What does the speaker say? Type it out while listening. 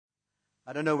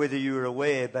I don't know whether you were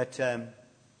aware, but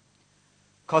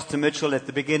Costa Mitchell at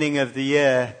the beginning of the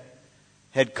year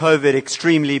had COVID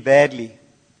extremely badly.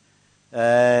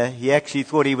 He actually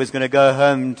thought he was going to go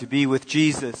home to be with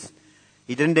Jesus.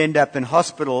 He didn't end up in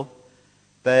hospital,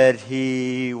 but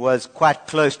he was quite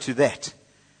close to that.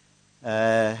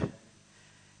 And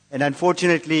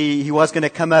unfortunately, he was going to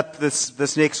come up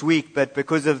this next week, but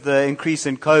because of the increase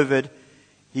in COVID,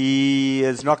 he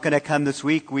is not going to come this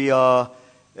week. We are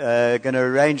going to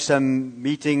arrange some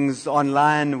meetings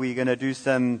online. We're going to do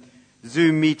some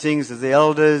Zoom meetings as the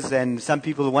elders, and some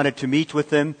people wanted to meet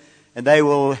with him, and they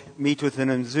will meet with him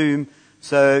on Zoom.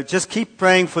 So just keep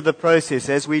praying for the process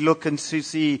as we look and to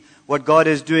see what God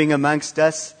is doing amongst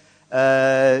us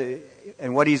and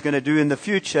what He's going to do in the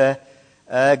future.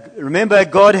 Remember,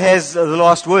 God has the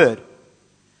last word.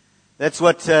 That's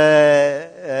what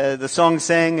the song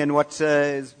sang and what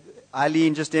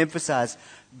Eileen just emphasized.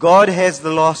 God has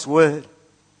the last word.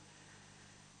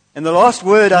 And the last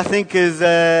word, I think, is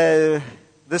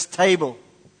this table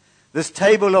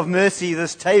of mercy,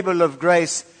 this table of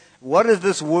grace. What does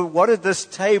this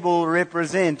table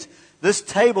represent? This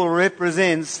table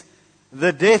represents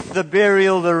the death, the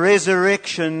burial, the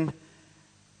resurrection,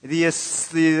 the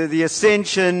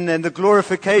ascension, and the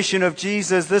glorification of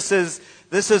Jesus. This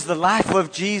is the life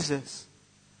of Jesus.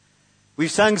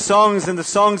 We've sung songs, and the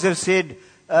songs have said,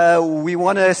 we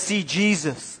want to see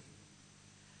Jesus.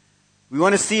 We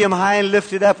want to see Him high and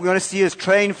lifted up. We want to see His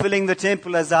train filling the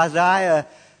temple as Isaiah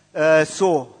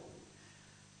saw.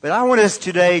 But I want us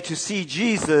today to see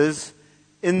Jesus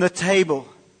in the table.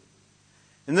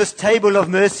 In this table of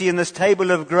mercy, in this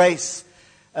table of grace.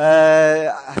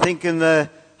 I think in the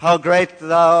How Great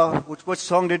Thou, which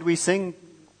song did we sing?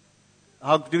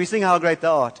 Do we sing How Great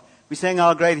Thou Art? We sang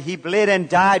How Great. He bled and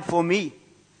died for me.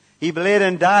 He bled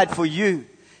and died for you.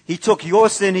 He took your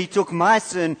sin. He took my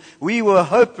sin. We were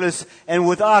hopeless and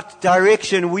without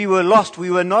direction. We were lost. We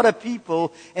were not a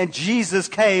people. And Jesus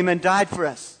came and died for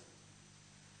us.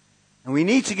 And we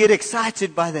need to get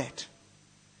excited by that.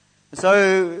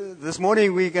 So this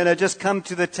morning we're going to just come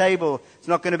to the table. It's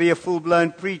not going to be a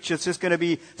full-blown preach. It's just going to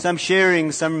be some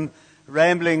sharing, some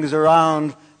ramblings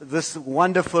around this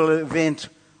wonderful event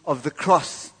of the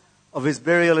cross, of His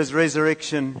burial, His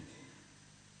resurrection.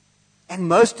 And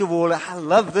most of all, I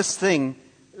love this thing.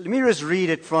 Let me just read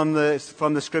it from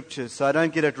the scriptures so I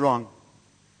don't get it wrong.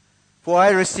 For I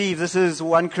received, this is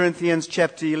 1 Corinthians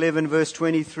chapter 11, verse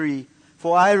 23.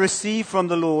 For I received from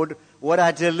the Lord what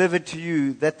I delivered to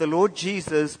you, that the Lord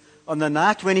Jesus, on the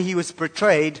night when He was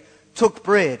betrayed, took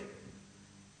bread.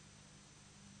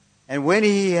 And when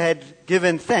He had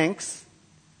given thanks,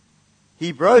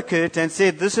 He broke it and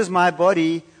said, "This is my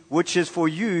body, which is for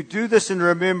you. Do this in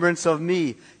remembrance of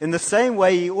me." In the same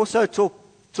way, He also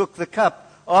took the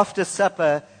cup after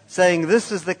supper, saying,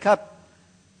 "This is the cup.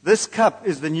 This cup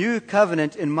is the new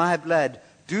covenant in my blood.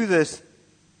 Do this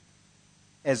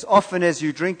as often as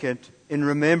you drink it in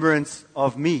remembrance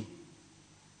of me."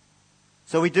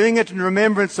 So we're doing it in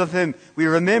remembrance of Him.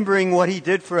 We're remembering what He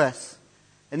did for us.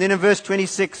 And then in verse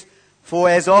 26, "For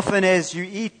as often as you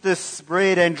eat this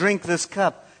bread and drink this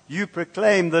cup, you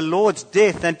proclaim the Lord's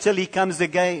death until He comes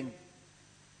again."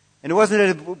 And wasn't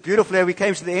it beautiful how we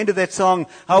came to the end of that song,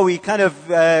 how we kind of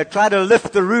try to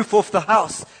lift the roof off the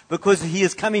house because He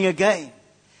is coming again.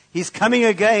 He's coming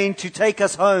again to take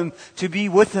us home, to be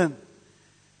with Him.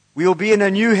 We will be in a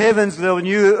new heavens, a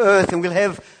new earth, and we'll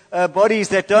have bodies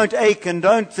that don't ache and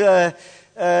don't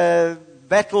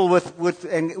battle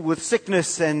with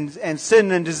sickness and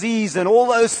sin and disease and all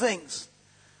those things.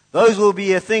 Those will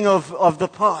be a thing of the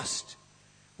past.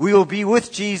 We will be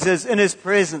with Jesus in His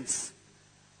presence.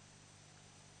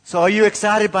 So are you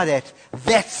excited by that?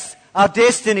 That's our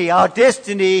destiny. Our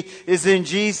destiny is in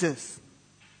Jesus.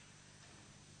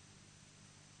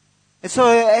 And so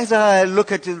as I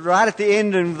look at it right at the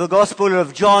end in the Gospel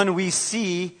of John, we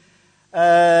see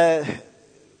Peter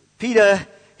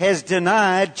has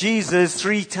denied Jesus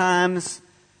 3 times.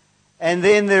 And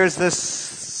then there's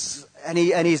this, and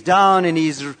he's down, and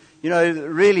he's,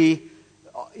 really,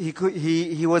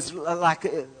 he was like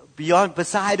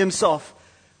beside himself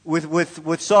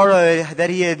with sorrow that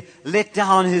he had let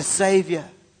down his Savior.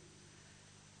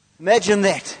 Imagine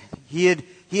that. He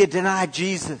had denied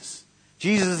Jesus.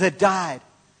 Jesus had died.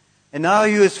 And now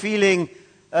he was feeling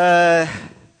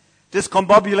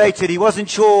discombobulated. He wasn't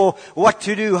sure what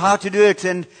to do, how to do it.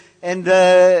 And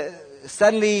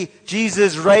suddenly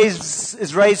Jesus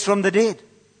is raised from the dead.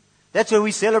 That's what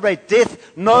we celebrate. Death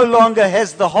no longer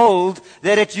has the hold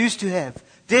that it used to have.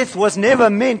 Death was never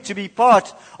meant to be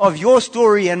part of your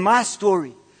story and my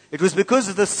story. It was because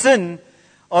of the sin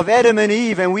of Adam and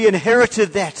Eve, and we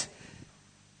inherited that.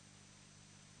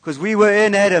 Because we were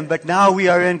in Adam, but now we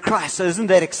are in Christ. So isn't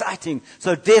that exciting?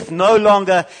 So death no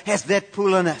longer has that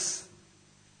pull on us.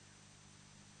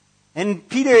 And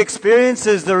Peter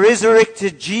experiences the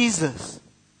resurrected Jesus.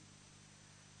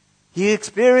 He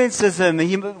experiences him.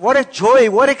 What a joy,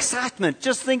 what excitement.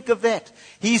 Just think of that.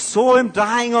 He saw him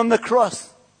dying on the cross.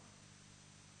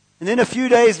 And then a few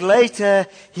days later,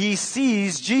 he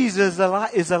sees Jesus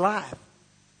is alive.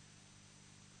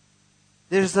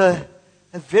 There's a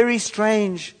very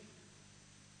strange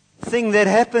thing that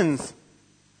happens.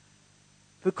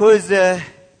 Because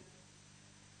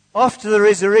after the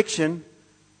resurrection,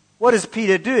 what is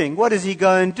Peter doing? What does he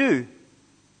go and do?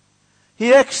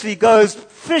 He actually goes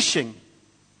fishing.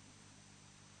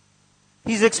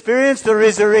 He's experienced the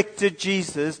resurrected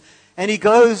Jesus, and he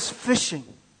goes fishing.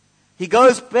 He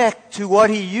goes back to what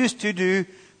he used to do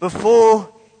before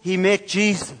he met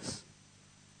Jesus.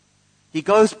 He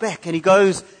goes back and he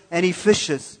goes and he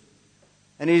fishes.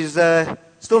 And he's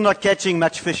still not catching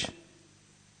much fish.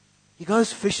 He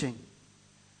goes fishing.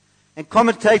 And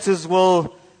commentators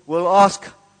will ask,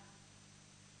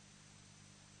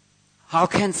 how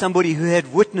can somebody who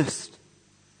had witnessed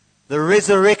the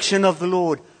resurrection of the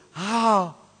Lord,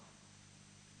 how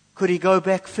could he go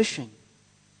back fishing?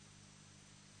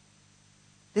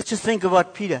 Let's just think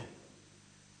about Peter.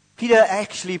 Peter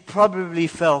actually probably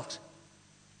felt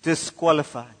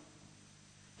disqualified.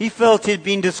 He felt he'd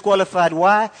been disqualified.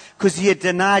 Why? Because he had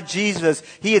denied Jesus.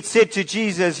 He had said to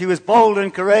Jesus, he was bold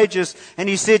and courageous, and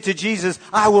he said to Jesus,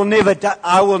 I will never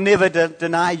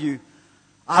deny you.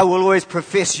 I will always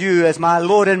profess you as my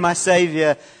Lord and my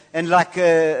Savior. And like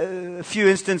a few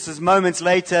instances, moments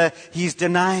later, he's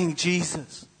denying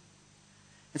Jesus.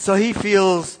 And so he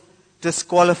feels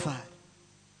disqualified.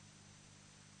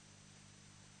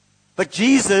 But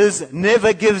Jesus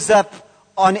never gives up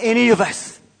on any of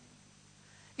us.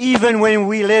 Even when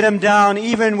we let him down,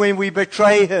 even when we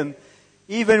betray him,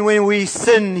 even when we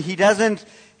sin, he doesn't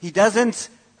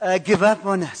give up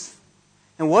on us.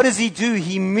 And what does he do?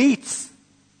 He meets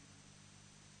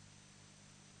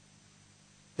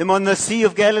them on the Sea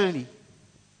of Galilee.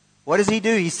 What does he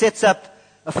do? He sets up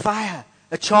a fire,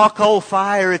 a charcoal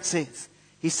fire, it says.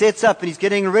 He sets up and he's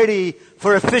getting ready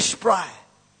for a fish fry.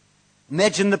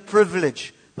 Imagine the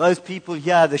privilege. Those people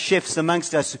here, the chefs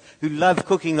amongst us who love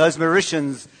cooking, those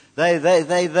Mauritians, they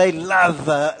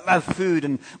love food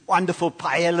and wonderful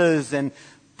paellas and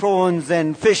prawns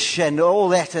and fish and all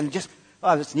that. And just,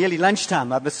 it's nearly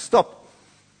lunchtime. I must stop.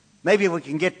 Maybe we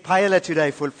can get paella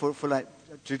today for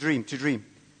to dream.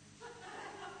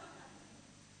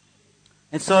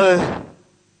 And so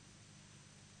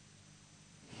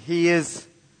he is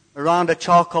around a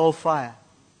charcoal fire.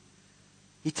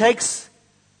 He takes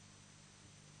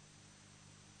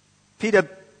Peter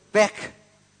back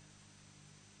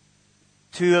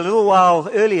to a little while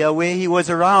earlier where he was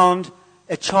around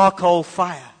a charcoal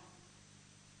fire,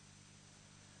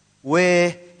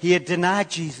 where he had denied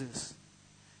Jesus.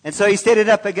 And so he set it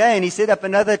up again. He set up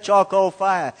another charcoal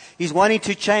fire. He's wanting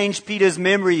to change Peter's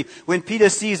memory. When Peter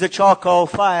sees a charcoal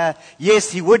fire,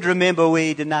 yes, he would remember where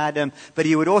he denied him, but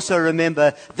he would also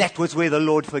remember that was where the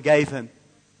Lord forgave him.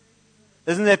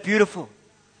 Isn't that beautiful?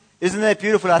 Isn't that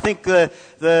beautiful? I think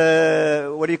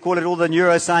the what do you call it? All the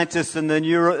neuroscientists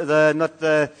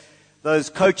and those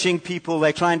coaching people,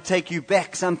 they try and take you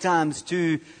back sometimes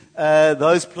to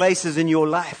those places in your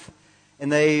life.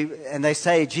 And they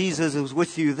say, Jesus was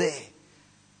with you there.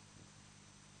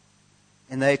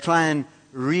 And they try and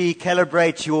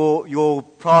recalibrate your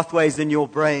pathways in your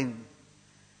brain.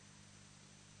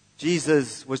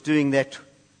 Jesus was doing that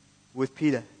with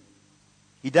Peter.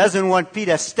 He doesn't want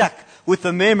Peter stuck with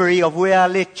the memory of where I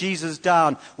let Jesus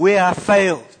down, where I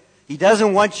failed. He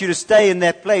doesn't want you to stay in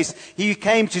that place. He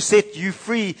came to set you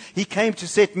free. He came to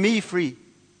set me free.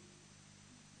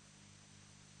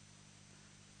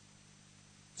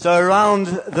 So around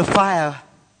the fire,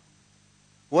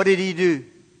 what did he do?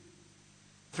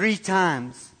 3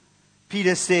 times,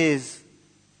 Peter says,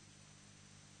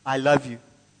 I love you.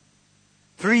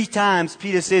 3 times,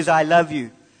 Peter says, I love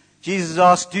you. Jesus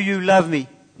asked, do you love me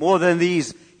more than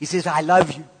these? He says, I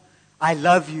love you. I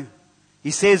love you.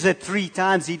 He says it 3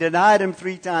 times. He denied him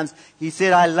 3 times. He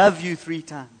said, I love you 3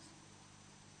 times.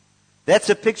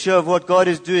 That's a picture of what God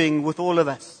is doing with all of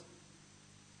us.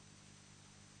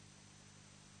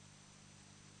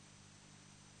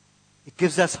 It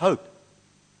gives us hope.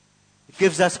 It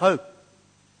gives us hope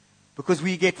because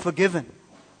we get forgiven.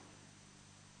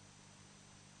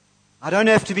 I don't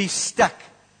have to be stuck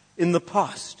in the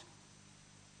past.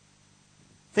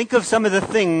 Think of some of the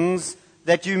things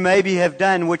that you maybe have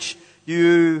done which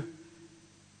you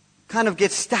kind of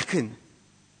get stuck in.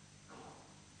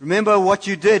 Remember what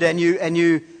you did, and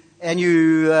you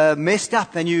messed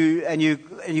up, and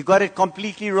you got it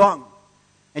completely wrong,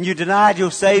 and you denied your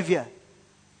Savior,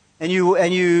 and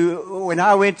when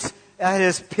I had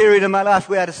this period in my life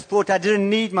where I just thought I didn't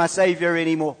need my Savior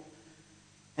anymore.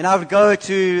 And I would go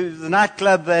to the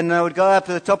nightclub, and I would go up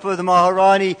to the top of the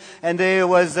Maharani, and there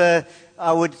was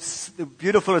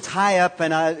beautiful, it's high up,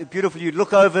 and beautiful, you'd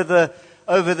look over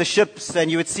the ships,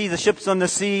 and you would see the ships on the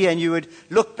sea, and you would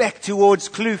look back towards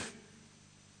Kloof.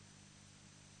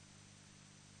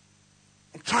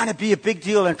 And trying to be a big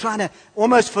deal, and trying to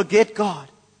almost forget God.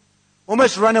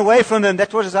 Almost run away from Him.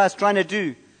 That's what I was trying to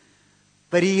do.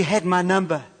 But He had my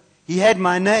number. He had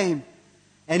my name.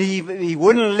 And He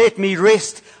wouldn't let me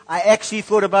rest. I actually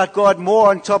thought about God more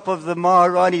on top of the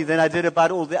Maharani than I did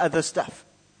about all the other stuff.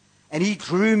 And He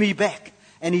drew me back.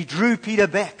 And He drew Peter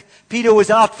back. Peter was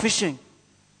out fishing.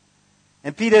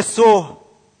 And Peter saw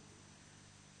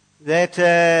that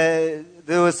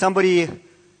there was somebody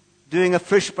doing a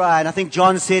fish fry. And I think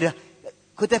John said,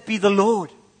 could that be the Lord?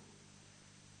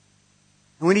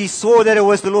 And when he saw that it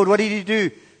was the Lord, what did he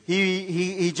do?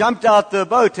 He jumped out the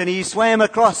boat and he swam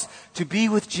across to be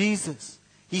with Jesus.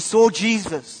 He saw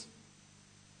Jesus.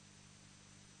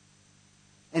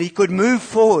 And he could move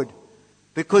forward,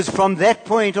 because from that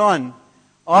point on,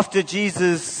 after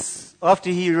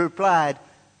he replied,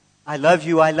 I love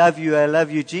you, I love you, I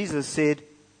love you, Jesus said,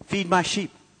 feed my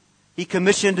sheep. He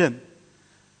commissioned him.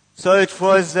 So it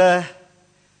was,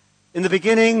 in the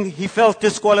beginning, he felt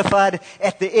disqualified.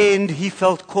 At the end, he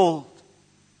felt called.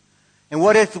 And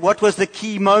what was the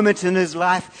key moment in his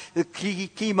life? The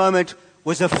key moment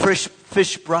was a fresh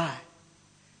fish fry.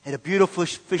 Had a beautiful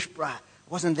fish fry.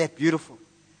 Wasn't that beautiful?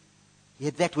 He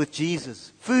had that with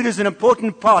Jesus. Food is an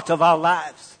important part of our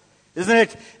lives, isn't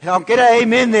it? I'll get an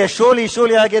amen there. Surely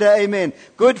I get an amen.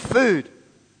 Good food.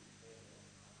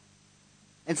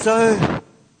 And so,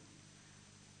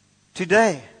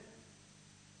 today,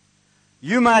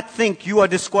 you might think you are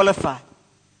disqualified.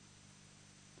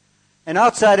 And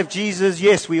outside of Jesus,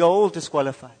 yes, we are all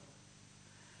disqualified.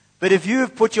 But if you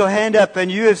have put your hand up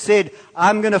and you have said,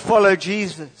 I'm going to follow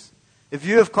Jesus, if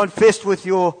you have confessed with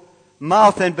your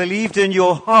mouth and believed in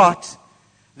your heart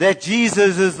that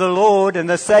Jesus is the Lord and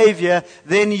the Savior,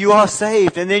 then you are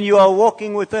saved, and then you are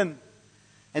walking with Him.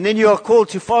 And then you are called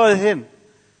to follow Him.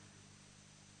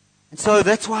 And so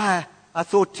that's why I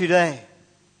thought today,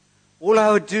 all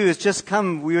I would do is just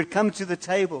we would come to the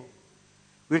table.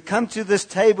 We would come to this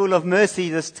table of mercy,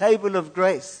 this table of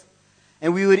grace,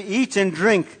 and we would eat and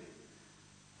drink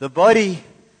the body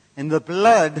and the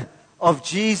blood of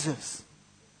Jesus.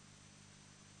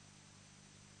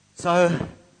 So,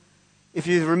 if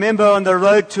you remember on the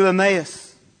road to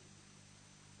Emmaus,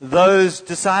 those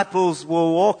disciples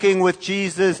were walking with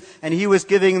Jesus, and He was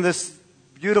giving this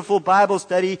beautiful Bible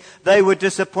study. They were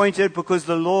disappointed because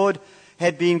the Lord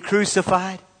had been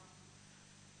crucified.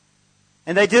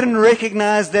 And they didn't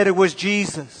recognize that it was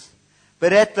Jesus.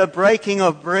 But at the breaking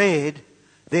of bread,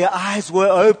 their eyes were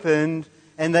opened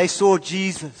and they saw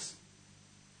Jesus.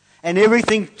 And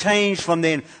everything changed from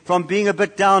then. From being a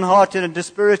bit downhearted and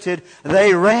dispirited,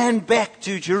 they ran back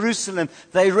to Jerusalem.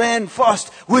 They ran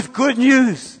fast with good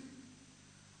news.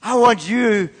 I want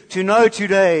you to know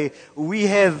today, we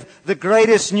have the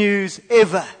greatest news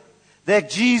ever.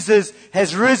 That Jesus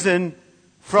has risen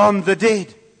from the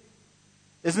dead.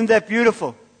 Isn't that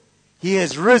beautiful? He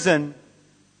has risen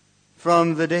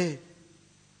from the dead.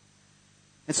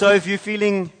 And so if you're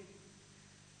feeling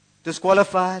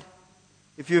disqualified,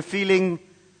 if you're feeling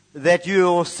that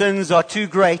your sins are too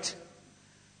great,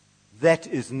 that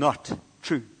is not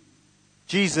true.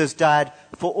 Jesus died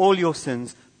for all your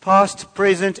sins, past,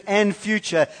 present, and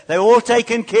future. They're all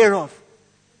taken care of.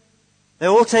 They're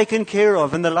all taken care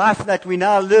of. And the life that we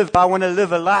now live, I want to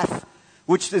live a life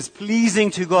which is pleasing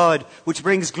to God, which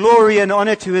brings glory and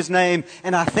honor to His name.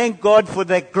 And I thank God for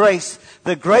that grace,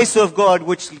 the grace of God,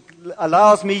 which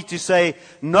allows me to say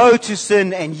no to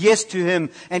sin and yes to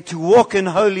Him, and to walk in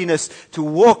holiness, to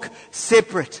walk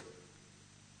separate.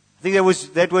 I think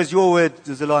that was your word,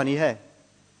 Zalani, hey?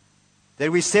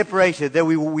 That we separated, that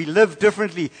we live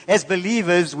differently. As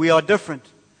believers, we are different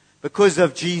because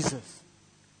of Jesus.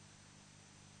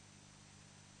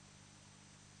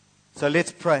 So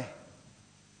let's pray.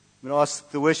 I'm going to ask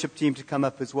the worship team to come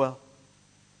up as well.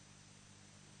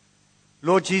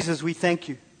 Lord Jesus, we thank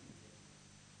You.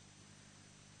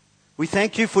 We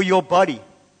thank You for Your body,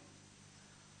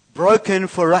 broken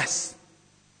for us.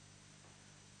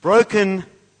 Broken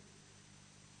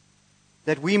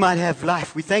that we might have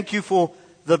life. We thank You for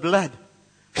the blood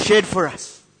shed for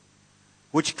us,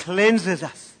 which cleanses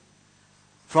us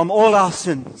from all our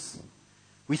sins.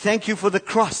 We thank you for the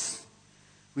cross.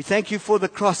 We thank you for the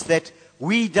cross, that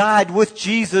we died with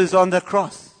Jesus on the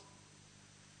cross.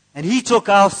 And He took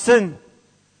our sin.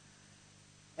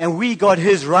 And we got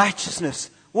His righteousness.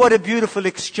 What a beautiful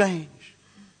exchange.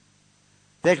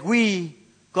 That we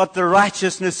got the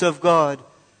righteousness of God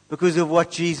because of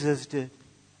what Jesus did.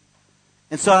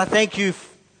 And so I thank you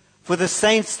for the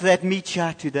saints that meet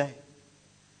here today.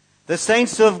 The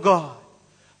saints of God.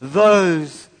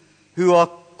 Those who are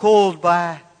called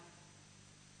by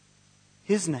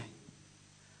His name.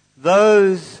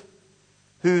 Those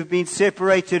who've been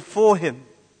separated for Him.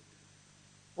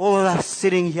 All of us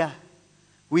sitting here.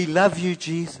 We love you,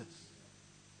 Jesus.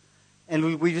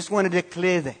 And we just want to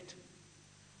declare that.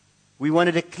 We want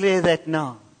to declare that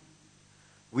now.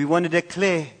 We want to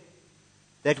declare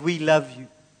that we love you.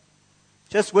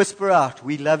 Just whisper out,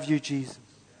 we love you, Jesus.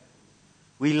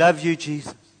 We love you,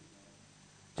 Jesus.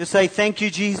 Just say, thank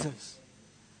you, Jesus.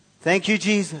 Thank you,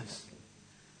 Jesus.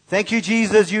 Thank you,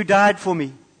 Jesus, you died for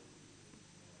me.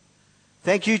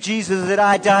 Thank you, Jesus, that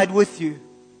I died with you.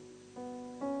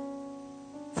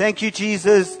 Thank you,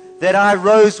 Jesus, that I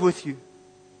rose with you.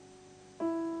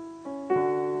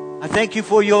 I thank you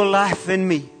for your life in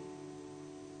me.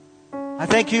 I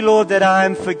thank you, Lord, that I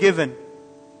am forgiven.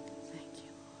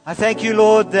 I thank you,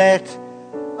 Lord, that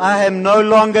I am no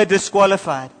longer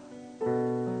disqualified.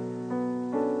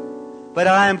 But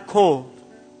I am called.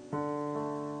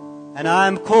 And I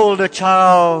am called a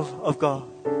child of God.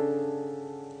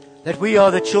 That we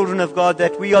are the children of God,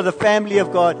 that we are the family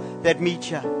of God that meet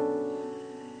here.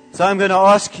 So I'm going to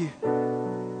ask you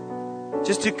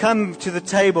just to come to the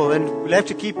table, and we'll have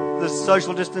to keep the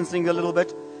social distancing a little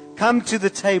bit. Come to the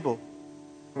table.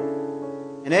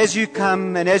 And as you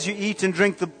come and as you eat and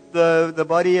drink the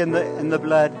body and the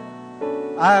blood,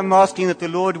 I am asking that the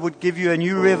Lord would give you a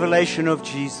new revelation of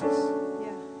Jesus.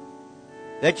 Yeah.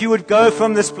 That you would go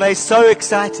from this place so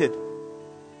excited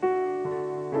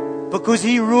because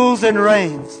He rules and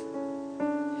reigns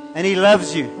and He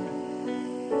loves you.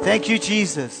 Thank you,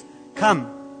 Jesus. Come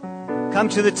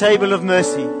to the table of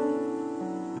mercy.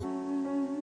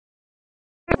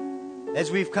 As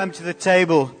we've come to the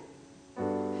table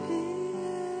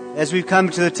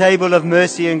of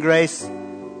mercy and grace,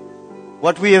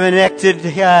 what we have enacted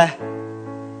here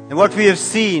and what we have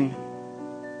seen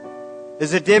is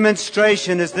the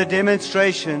demonstration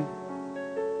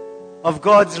of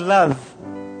God's love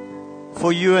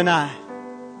for you and I.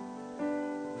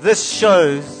 This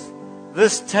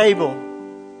table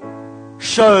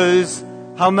shows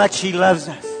how much He loves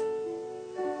us.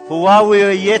 For while we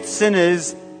were yet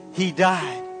sinners, He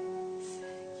died.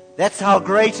 That's how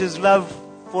great His love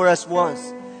for us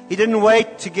was. He didn't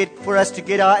wait for us to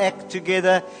get our act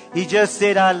together. He just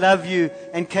said, I love you,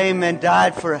 and came and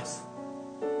died for us.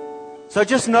 So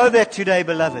just know that today,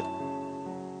 beloved.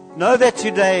 Know that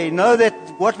today. Know that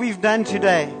what we've done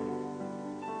today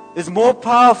is more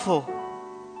powerful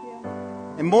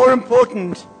and more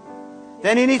important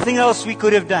than anything else we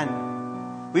could have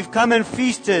done. We've come and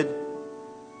feasted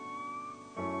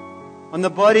on the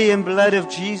body and blood of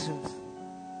Jesus.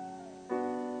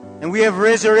 And we have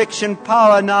resurrection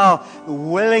power now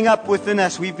welling up within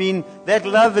us. That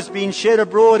love has been shed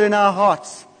abroad in our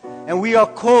hearts. And we are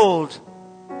called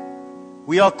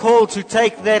to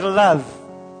take that love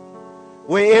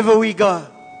wherever we go.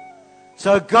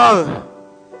 So go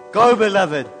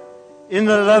beloved, in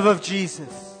the love of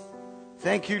Jesus.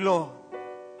 Thank you, Lord.